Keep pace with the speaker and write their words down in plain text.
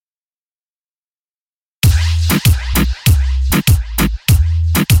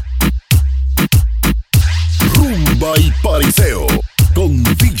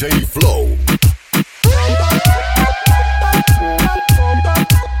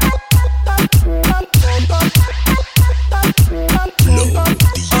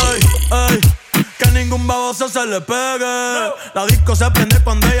se le pegue. La disco se prende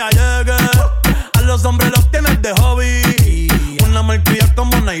cuando ella llegue. A los hombres los tienes de hobby. Una malcria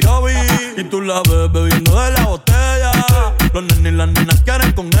como Nairobi. Y tú la ves bebiendo de la botella. Los nenes y las nenas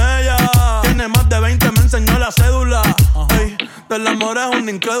quieren con ella. Tiene más de 20, me enseñó la cédula. Ey, del amor es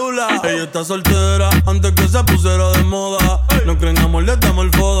una incrédula. Ella está soltera antes que se pusiera de moda. No creen amor, le damos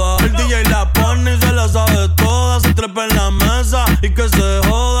el foda. El DJ la pone y se la sabe toda. Se trepa en la mesa y que se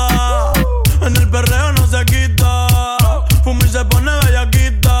joda. En el perreo no se quita. Fuma y se pone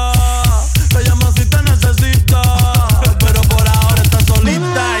bellaquita. Te llama si te necesita. Pero por ahora está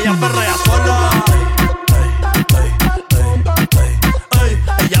solita. Ella perrea sola.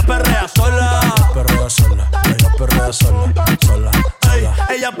 Ella perrea sola. Perrea sola. Ella perrea sola. Sola.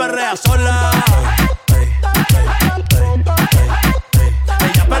 Ella perrea sola.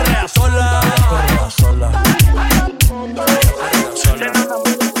 Ella perrea sola. Perrea sola.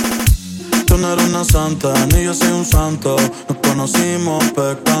 Tú no eres una santa, ni yo soy un santo. Nos conocimos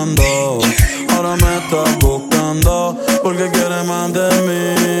pecando. Ahora me estás buscando porque quieres más de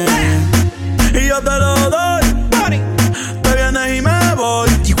mí. Y yo te lo doy. Te vienes y me voy.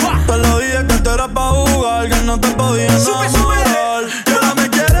 Te lo dije que tú eras pa' jugar, que no te podía enamorar. Y ahora me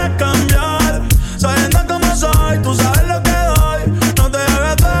quieres cambiar, sabiendo cómo soy. Tú sabes lo que doy. No te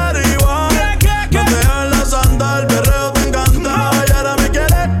hagas estar igual. No te hagas la santa, el perreo te encanta. Y ahora me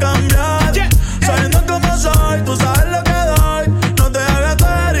quieres cambiar, sabiendo cómo soy. Tú sabes lo que doy. No te hagas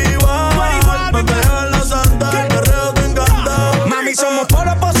estar igual. No te hagas la santa, el perreo te encanta. Mami, somos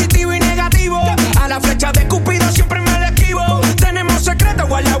polo positivo y negativo. A la flecha de Cupido siempre me la esquivo. Tenemos secretos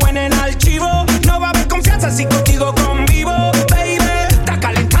guardados en el archivo. No va a haber confianza si contigo convivo. Baby, estás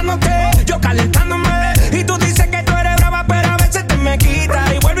calentándote, yo calentándome. Y tú dices que tú eres brava, pero a veces te me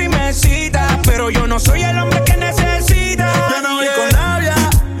quitas. Y vuelvo y me citas, pero yo no soy el hombre que necesita. Yo no voy con labia,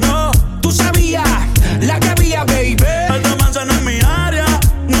 no. Tú sabías la que había, baby. El romance no es mi área,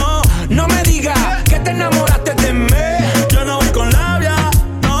 no. No me digas que te enamoraste de mí. Yo no voy con labia,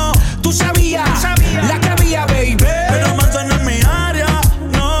 no. Tú sabías la que había, baby. El romance no es mi área,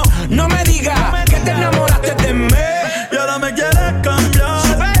 no. No me digas que te enamoraste de mí. Y ahora me quieres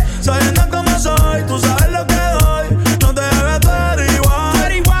cambiar, sabiendo cómo soy. Tú sabes lo que doy. No te hagas estar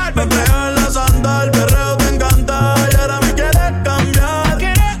igual. Me pegas en la santa, el perreo te encanta. Y ahora me quieres cambiar,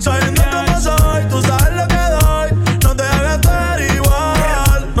 sabiendo cómo soy. Tú sabes lo que doy. No te hagas estar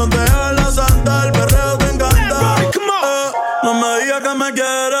igual. No te hagas la santa, el perreo te encanta. No me digas que me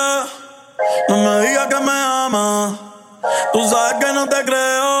quieres, no me digas que me amas. Tú sabes que no te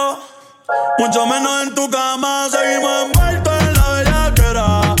creo, mucho menos en tu cama. Seguimos envueltos en la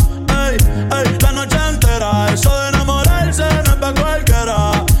bellaquera. Ey, ey, la noche entera. Eso de enamorarse no es pa'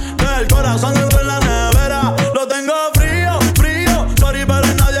 cualquiera. El corazón dentro en la nevera. Lo tengo frío, frío. Sorry, pero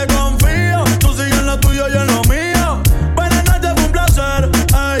en nadie confío. Tú sigues en lo tuyo y en lo mío. Buenas noches, fue un placer.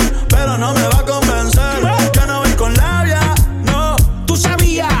 Ey, pero no me va a convencer. Yo no voy con labia, no. Tú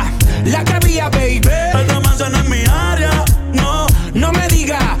sabías la que había, baby. El romance no es mi área, no. No me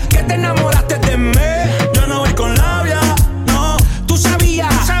digas que te enamoraste de mí. Yo no voy con labia, no. Tú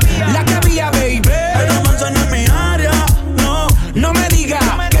sabías la que había, baby. El romance no es mi área, no. No me digas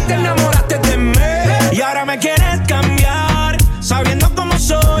que te enamoraste de mí. Y ahora me quieres cambiar, sabiendo cómo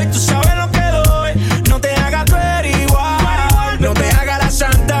soy. Tú sabes lo que doy. No te hagas ver igual. No te hagas la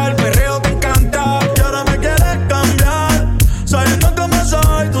santa, el perreo te encanta. Y ahora me quieres cambiar, sabiendo cómo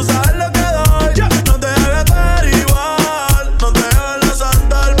soy. Tú sabes lo que doy. No te hagas estar igual. No te hagas la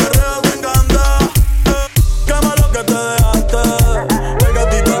santa, el perreo te encanta. Qué malo que te dejaste el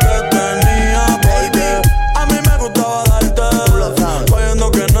gatito que tenía, porque a mí me gustaba darte,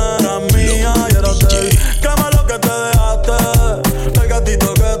 sabiendo que no era mía y era de él. Qué malo que te dejaste el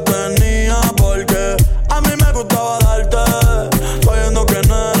gatito que tenía, porque a mí me gustaba darte, sabiendo que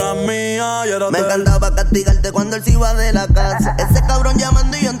no era mía y era de Me él. encantaba castigarte cuando él se iba de la casa. Ese cabrón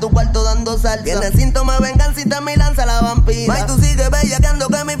llamando y yo en tu cuarto dando salsa. Tiene síntomas de venganza y te me lanza la vampira. May, tú sigues bellaqueando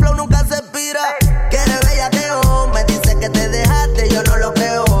que mi flow nunca se expira. Quieres bellaqueo, me dice que te dejaste, yo no lo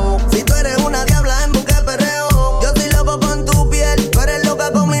creo. Si tú eres una diabla en busca de perreo, yo soy loco con tu piel, tú eres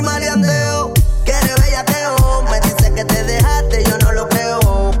loca con mi maleanteo. Quieres bellaqueo, me dice que te dejaste, yo no lo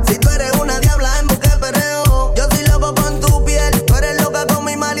creo. Si tú eres una diabla en busca de perreo, yo soy loco con tu piel, tú eres loca con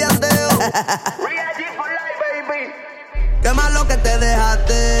mi maleanteo. Qué malo que te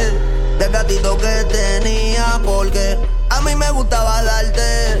dejaste del gatito que tenía, porque a mí me gustaba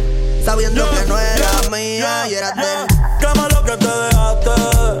darte, sabiendo que no era mía y eras de él. Qué malo que te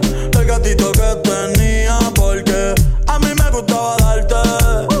dejaste el gatito que tenía, porque a mí me gustaba darte,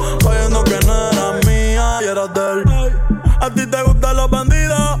 sabiendo que no era mía y eras de él. A ti te gustan los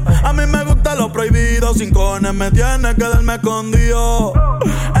bandidos, a mí me gustan los prohibidos. Sin cojones tienes, me tienes, quedarme escondido.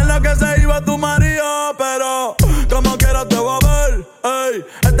 En lo que se iba tu marido, pero como quiera te voy a ver. Ey,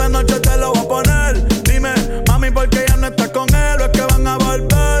 esta noche te lo voy a poner. Dime, mami, ¿por qué ya no estás con él? ¿O es que van a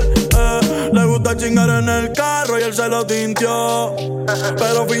volver? Le gusta chingar en el carro y él se lo tintió.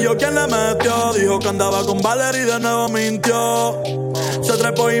 Pero fui yo quien le metió. Dijo que andaba con Valerie y de nuevo mintió. Se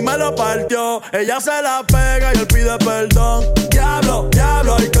trepó y me lo partió. Ella se la pega y él pide perdón. Diablo,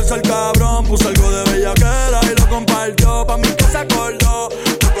 diablo, hay que ser cabrón. Puso algo de bellaquera y lo compartió. Pa' mí que se acordó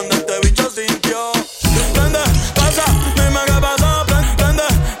de cuando este bicho sintió. Prende, pasa, dime qué pasó. Prende,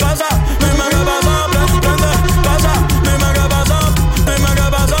 pasa, dime qué pasó. Prende, pasa, dime qué pasó. Dime qué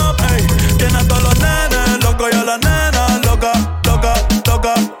pasó. Ey, tiene a todos los nenes locos y a las nenas loca, loca,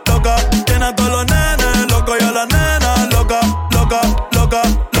 loca, loca. Tiene a todos los nenes locos y a las nenas loca, loca, loca,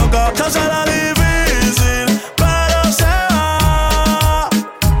 loca. Se hace la difícil, pero se va.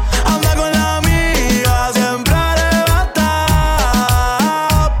 Anda con la amiga, siempre arrebatada,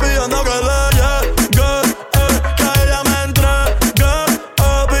 pidiendo que le llegue, que a ella me entregue,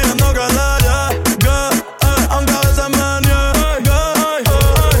 pidiendo que le llegue, aunque a veces me niegue.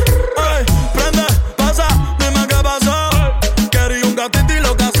 Prende, pasa, dime qué pasó. Quería un gatito y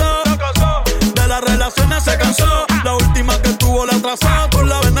lo casó. De las relaciones se cansó. La última que tuvo la atrasó. Tú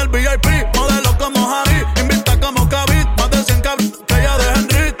la ves en el VIP, modelo como Harry, invita como Kavit, más de 100 cabrit, que ella de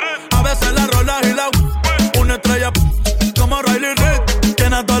Henry. A veces la rola y la una estrella como Riley Reid.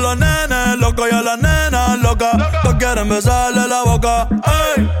 Tiene a todos los nenes locos y a las nenas locas. Todos quieren besarle la boca.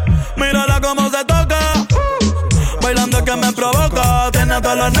 Ey, mírala como se toca. Bailando que me provoca. Tiene a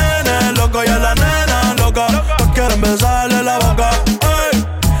todos los nenes locos y a las nenas locas. Todos quieren besarle la boca. Ey,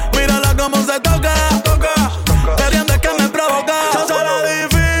 mírala como se toca. Queriendo que me provoca. Se hace la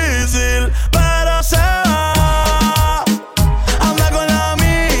difícil, pero se va. Anda con la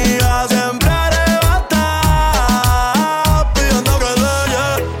amiga, siempre arrebatada, pidiendo que le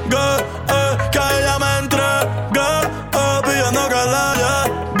llegue, que a ella me entregue, pidiendo que le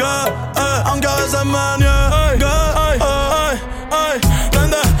llegue, aunque a veces me niegue.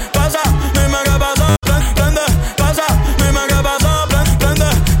 Prende, pasa, dime qué pasó. Prende, pasa, dime qué pasó. Prende,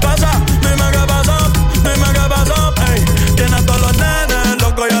 pasa, dime qué pasó. Dime qué pasó. Ey, tiene a todos los nenes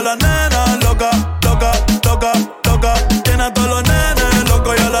locos y a las nenas loca, loca, loca, loca. Tiene a todos los nenes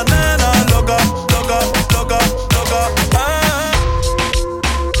locos y a las nenas loca, loca, loca, loca.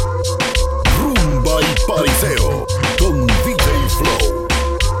 Rumba y pariseo con DJ Flow.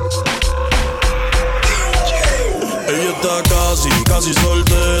 Ella está casi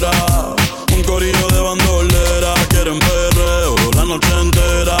soltera. Un corillo de bandolera. Quieren perreo la noche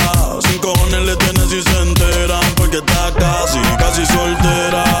entera. Sin cojones le tienen si se enteran. Porque está casi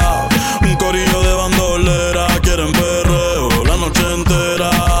soltera. Un corillo de bandolera. Quieren perreo la noche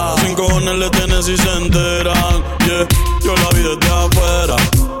entera. Sin cojones le tienen si se enteran. Yeah, yo la vi desde afuera.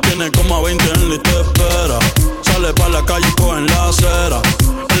 Tiene como a 20 en lista de espera. Sale pa' la calle y coge en la acera.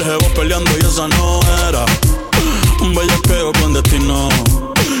 El jevo peleando y esa no era. Un bellaqueo con destino.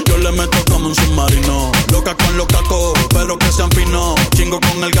 Yo le meto como un submarino. Loca con los cacos, pero que sean finos. Chingo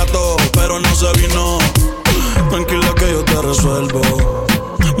con el gato, pero no se vino. Tranquila que yo te resuelvo.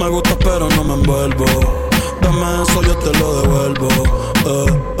 Me gusta pero no me envuelvo. Dame eso, yo te lo devuelvo.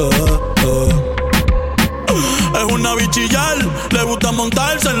 Es una bichillar, le gusta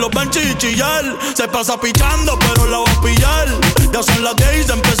montarse en los benches y chillar. Se pasa pichando, pero la va a pillar. Ya son las 10 y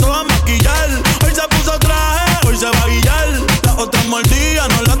se empezó a maquillar. Hoy se puso traje, hoy se va a guillar. Las otras mordidas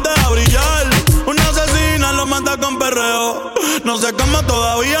no las deja brillar. Una asesina lo mata con perreo. No se cama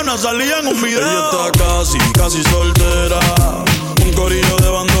todavía, no salía en un video. Ella está casi soltera. Un corillo de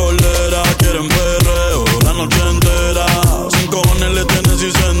bandolera. Quieren perreo la noche entera. Sin cojones le tienen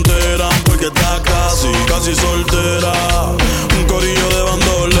si se enteran. Porque está casi soltera. Un corillo de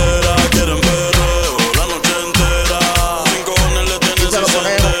bandolera. Quieren perreo la noche entera. Sin cojones le tienen si se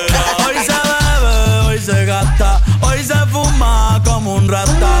enteran. Hoy se bebe, hoy se gasta. Hoy se fuma como un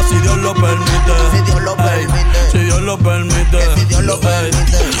rata. Si Dios lo permite. Si Dios lo permite. Si Dios lo permite. Si Dios lo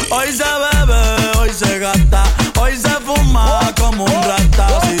permite. Hoy se bebe, hoy se gasta. Hoy se fuma como un rata.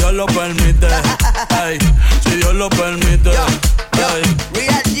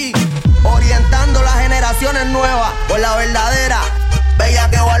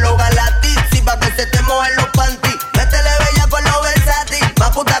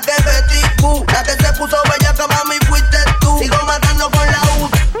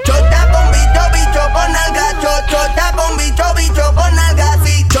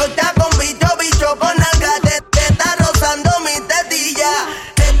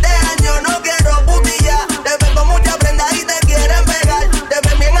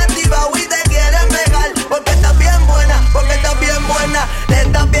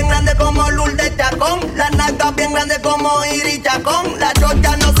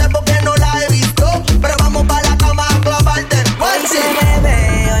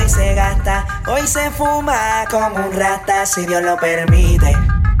 se fuma como un rata si Dios lo permite.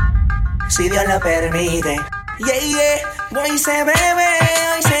 Si Dios lo permite. Yeah, yeah. Hoy se bebe,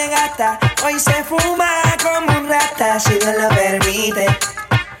 hoy se gasta, hoy se fuma como un rata si Dios lo permite.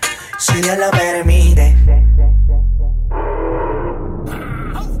 Si Dios lo permite.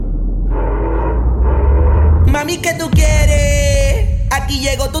 Mami, ¿qué tú quieres? Aquí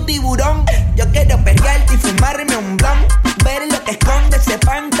llegó tu tiburón. Yo quiero perrearte y fumarme un blunt. Ver lo que esconde ese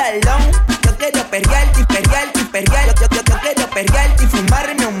pantalón. Yo quiero perrearte y perrearte y perrear. Yo quiero perrearte y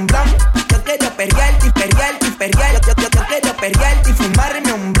fumarme un blunt. Yo quiero perrearte y perrearte y perrear. Yo quiero perrearte y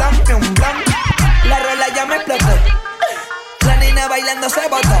fumarme un blunt, un blunt. La rola ya me explotó. La nena bailando se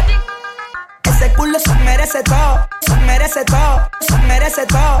botó. Ese culo se merece todo. Se merece todo. Se merece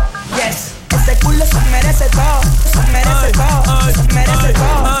todo. Yes. Ese culo se merece todo, se merece todo, se merece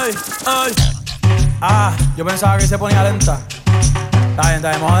todo. Ah, yo pensaba que se ponía lenta. Está bien,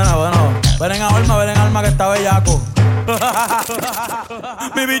 vamos de nuevo. Ven en alma que está bellaco.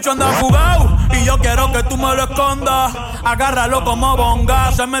 Mi bicho anda fugado y yo quiero que tú me lo escondas. Agárralo como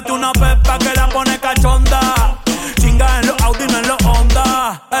bonga. Se mete una pepa que la pone cachonda. Chinga en los Audi, no en los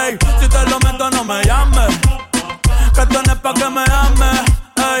Honda. Ey, si te lo meto no me llames, que esto no es pa' que me ames.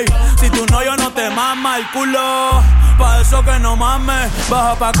 Ey, si tú no, yo no te mama el culo. Pa' eso que no mames.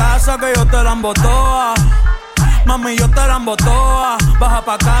 Baja pa' casa que yo te la embotoa. Mami, yo te la embotoa. Baja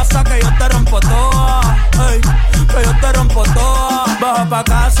pa' casa que yo te rompo toa. Ey, que yo te rompo toa. Baja pa'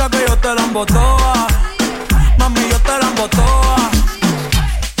 casa que yo te la embotoa. Mami, yo te la embotoa.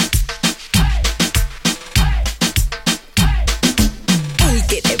 El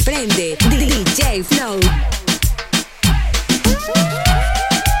que te prende, DJ Flow.